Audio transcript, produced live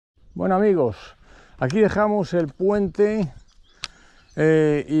Bueno amigos, aquí dejamos el puente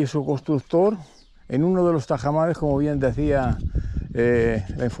y su constructor en uno de los tajamares, como bien decía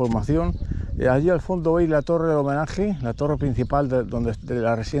la información. Allí al fondo veis la torre del homenaje, la torre principal de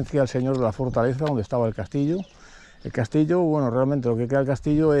la residencia del señor de la fortaleza, donde estaba el castillo. El castillo, bueno, realmente lo que queda del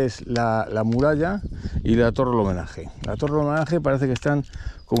castillo es la muralla y la torre del homenaje. La torre del homenaje parece que están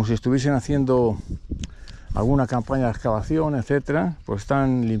como si estuviesen haciendo alguna campaña de excavación, etcétera. Pues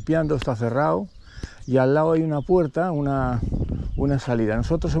están limpiando, está cerrado y al lado hay una puerta, una salida.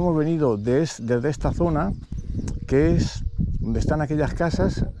 Nosotros hemos venido desde esta zona, que es donde están aquellas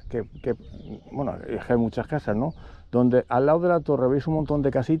casas, bueno, hay muchas casas, ¿no? Donde al lado de la torre veis un montón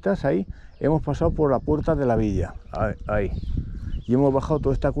de casitas, ahí hemos pasado por la puerta de la villa, ahí. Y hemos bajado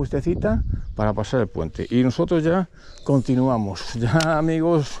toda esta cuestecita para pasar el puente. Y nosotros ya continuamos. Ya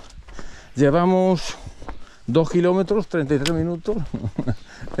amigos, llevamos 2 kilómetros, 33 minutos,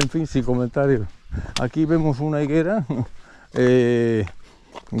 en fin, sin comentarios. Aquí vemos una higuera,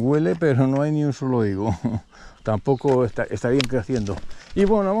 huele, pero no hay ni un solo higo. Tampoco estarían creciendo. Y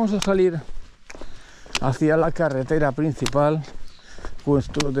bueno, vamos a salir hacia la carretera principal.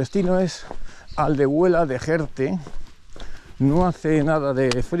 Nuestro destino es Aldehuela del Jerte. No hace nada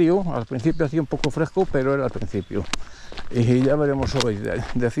de frío, al principio hacía un poco fresco, pero era al principio. Y ya veremos hoy.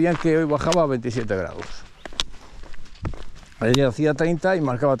 Decían que hoy bajaba a 27 grados. Ayer hacía 30 y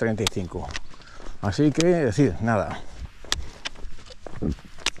marcaba 35. Así que, decir, nada.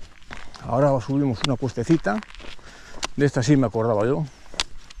 Ahora subimos una cuestecita. De esta sí me acordaba yo.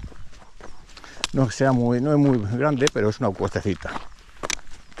 No es muy grande, pero es una cuestecita.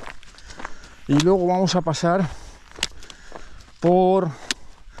 Y luego vamos a pasar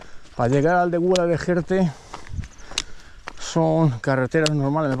para llegar al Aldehuela del Jerte. Son carreteras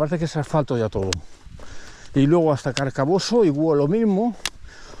normales, me parece que es asfalto ya todo. Y luego hasta Carcaboso, igual lo mismo,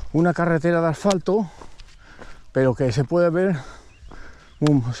 una carretera de asfalto, pero que se puede ver,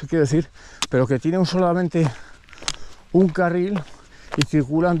 se quiere decir, pero que tiene solamente un carril y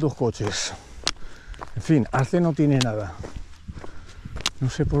circulan 2 coches. En fin, Arce no tiene nada. No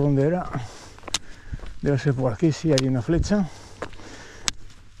sé por dónde era. Debe ser por aquí, sí hay una flecha.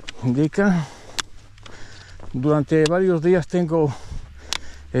 Indica. Durante varios días tengo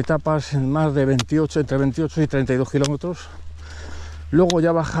etapas en más de 28, entre 28 y 32 kilómetros. Luego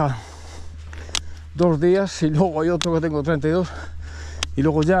ya baja 2 días y luego hay otro que tengo 32 y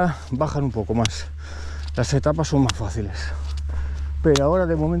luego ya bajan un poco más. Las etapas son más fáciles. Pero ahora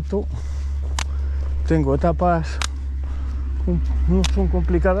de momento tengo etapas, no son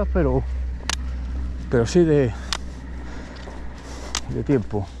complicadas, pero sí de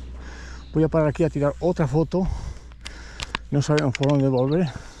tiempo. Voy a parar aquí a tirar otra foto. No sabemos por dónde volver.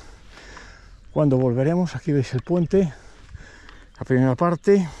 Cuando volveremos, aquí veis el puente, la primera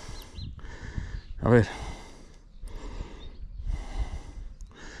parte. A ver.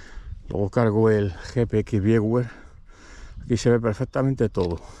 Luego cargo el GPX. Aquí se ve perfectamente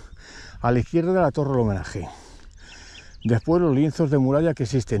todo. A la izquierda de la torre del homenaje. Después los lienzos de muralla que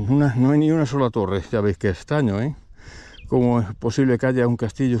existen. No hay ni una sola torre. Ya veis que es extraño, ¿eh? ¿Cómo es posible que haya un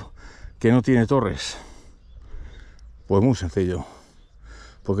castillo que no tiene torres? Pues muy sencillo.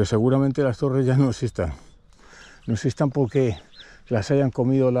 Porque seguramente las torres ya no existan. No existan porque las hayan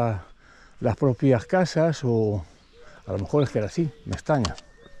comido las propias casas, o a lo mejor es que era así, me extraña.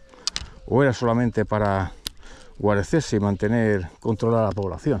 O era solamente para guarecerse y mantener controlada la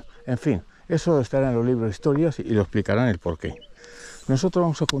población. En fin, eso estará en los libros de historias y lo explicarán el porqué. Nosotros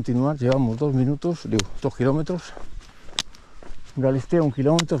vamos a continuar, llevamos 2 kilómetros. Galisteo 1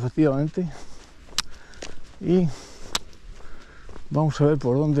 kilómetro, efectivamente. Y vamos a ver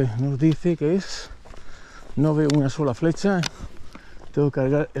por dónde nos dice que es. No veo una sola flecha. Tengo que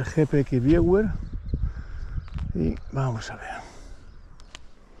cargar el GPX y vamos a ver.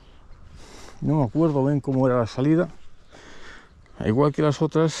 No me acuerdo bien cómo era la salida. Igual que las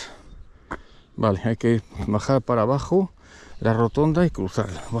otras. Vale, hay que bajar para abajo la rotonda y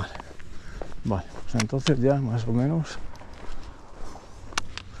cruzarla. Vale, pues entonces ya más o menos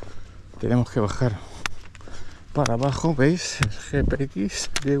tenemos que bajar para abajo. ¿Veis? El GPX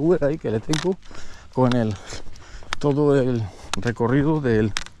ahí que le tengo con todo el recorrido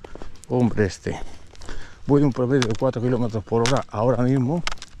del hombre este. Voy a un promedio de 4 kilómetros por hora ahora mismo.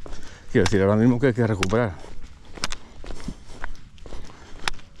 Quiero decir, ahora mismo que hay que recuperar.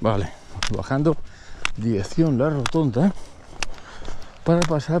 Vale, bajando dirección la rotonda para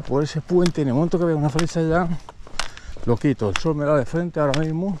pasar por ese puente. En el momento que vea una flecha ya lo quito. El sol me da de frente ahora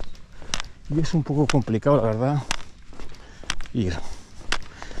mismo y es un poco complicado, la verdad, ir.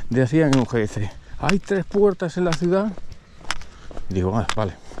 Decía mi mujer, dice, hay 3 puertas en la ciudad. Digo,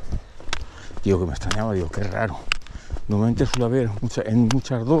 vale. Digo, que me extrañaba, digo, qué raro. Normalmente suele haber en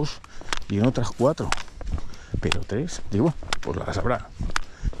muchas 2 y en otras 4, pero 3, digo, pues las habrá.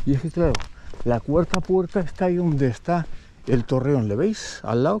 Y es que claro, la cuarta puerta está ahí donde está el torreón, ¿le veis?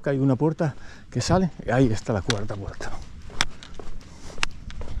 Al lado que hay una puerta que sale, ahí está la cuarta puerta.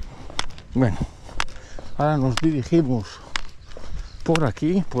 Bueno, ahora nos dirigimos por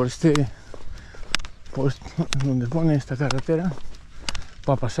aquí, por donde pone esta carretera,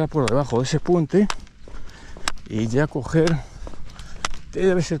 para pasar por debajo de ese puente y ya coger,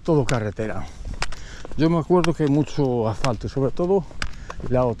 debe ser todo carretera. Yo me acuerdo que hay mucho asfalto, sobre todo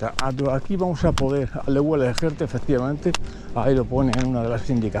la otra. Aquí vamos a poder, Aldehuela del Jerte, efectivamente, ahí lo pone en una de las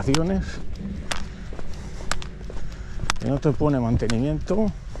indicaciones. En otro pone mantenimiento.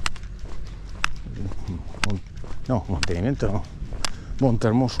 No, mantenimiento no. Monte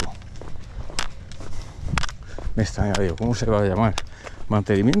Hermoso. Me extraña, digo, ¿cómo se va a llamar?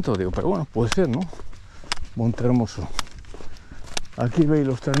 Mantenimiento, digo, pero bueno, puede ser, ¿no? Monte Hermoso. Aquí veis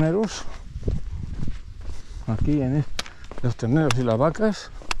los terneros. Aquí en los terneros y las vacas.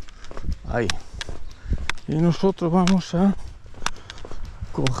 Ahí. Y nosotros vamos a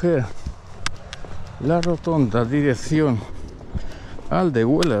coger la rotonda dirección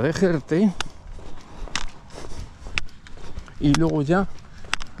Aldehuela del Jerte. Y luego ya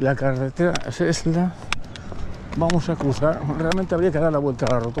la carretera es la... Vamos a cruzar, realmente habría que dar la vuelta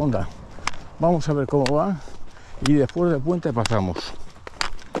a la rotonda. Vamos a ver cómo va y después del puente pasamos.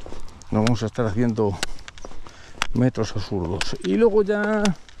 No vamos a estar haciendo metros absurdos. Y luego ya,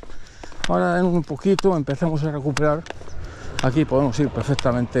 ahora en un poquito empezamos a recuperar. Aquí podemos ir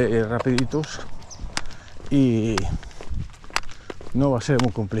perfectamente rapiditos y no va a ser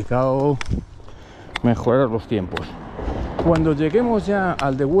muy complicado mejorar los tiempos. Cuando lleguemos ya al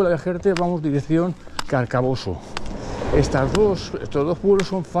Aldehuela del Jerte vamos dirección Carcaboso. Estos dos pueblos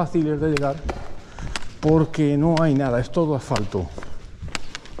son fáciles de llegar porque no hay nada, es todo asfalto.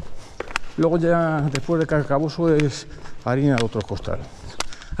 Luego ya después de Carcaboso es harina de otro costal.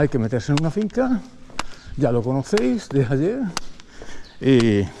 Hay que meterse en una finca, ya lo conocéis de ayer.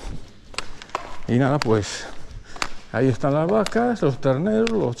 Y nada, pues ahí están las vacas, los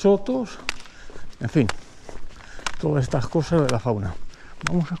terneros, los chotos, en fin, todas estas cosas de la fauna.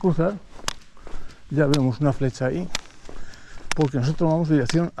 Vamos a cruzar, ya vemos una flecha ahí, porque nosotros vamos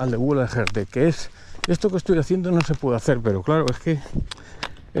dirección al Aldehuela del Jerte, que es esto que estoy haciendo no se puede hacer, pero claro, es que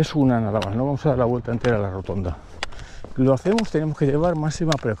es una nada más, no vamos a dar la vuelta entera a la rotonda. Lo hacemos, tenemos que llevar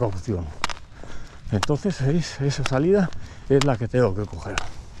máxima precaución. Entonces esa salida es la que tengo que coger.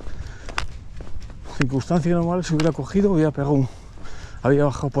 Circunstancia normal, si hubiera cogido, hubiera pegado había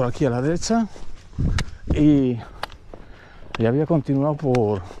bajado por aquí a la derecha y había continuado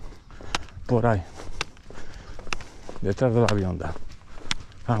por ahí, detrás de la bionda.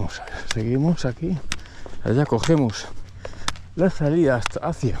 Vamos a ver, seguimos aquí, allá cogemos la salida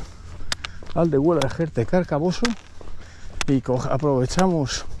hacia Aldehuela del Jerte Carcaboso y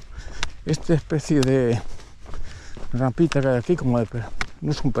aprovechamos esta especie de rampita que hay aquí, como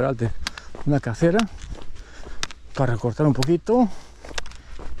no es un peralte, una cacera, para recortar un poquito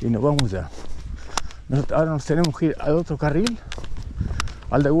y nos vamos ya. Ahora nos tenemos que ir al otro carril,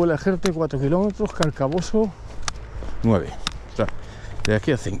 Aldehuela del Jerte 4 kilómetros, Carcaboso 9, o sea, de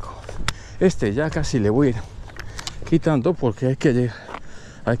aquí a 5. Este ya casi le voy a ir quitando porque hay que llegar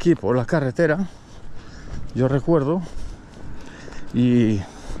aquí por la carretera, yo recuerdo, y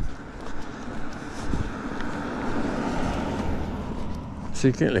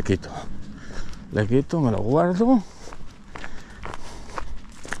así que le quito, me lo guardo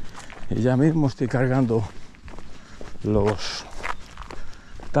y ya mismo estoy cargando los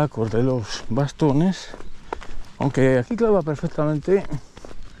tacos de los bastones, aunque aquí clava perfectamente,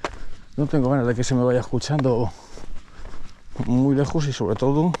 no tengo ganas de que se me vaya escuchando muy lejos y sobre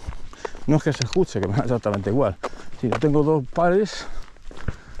todo no es que se escuche, que me da exactamente igual. Si no tengo dos pares,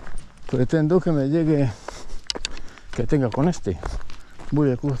 pretendo que me llegue, que tenga con este.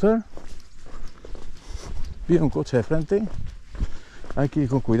 Voy a cruzar, viene un coche de frente, hay que ir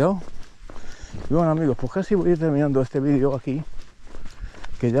con cuidado. Y bueno amigos, pues casi voy a ir terminando este vídeo aquí,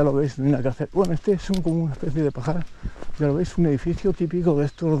 que ya lo veis, no hay nada que hacer. Bueno, este es como una especie de pajar, ya lo veis, un edificio típico de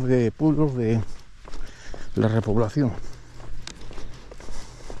estos de pueblos de la repoblación.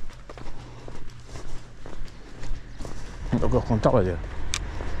 Lo que os contaba ayer.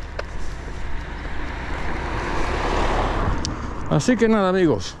 Así que nada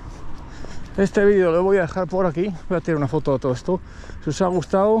amigos, este vídeo lo voy a dejar por aquí, voy a tirar una foto de todo esto. Si os ha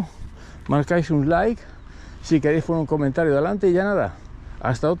gustado, marcáis un like, si queréis poner un comentario adelante y ya nada.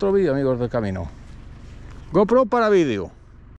 Hasta otro vídeo amigos del camino. GoPro para vídeo.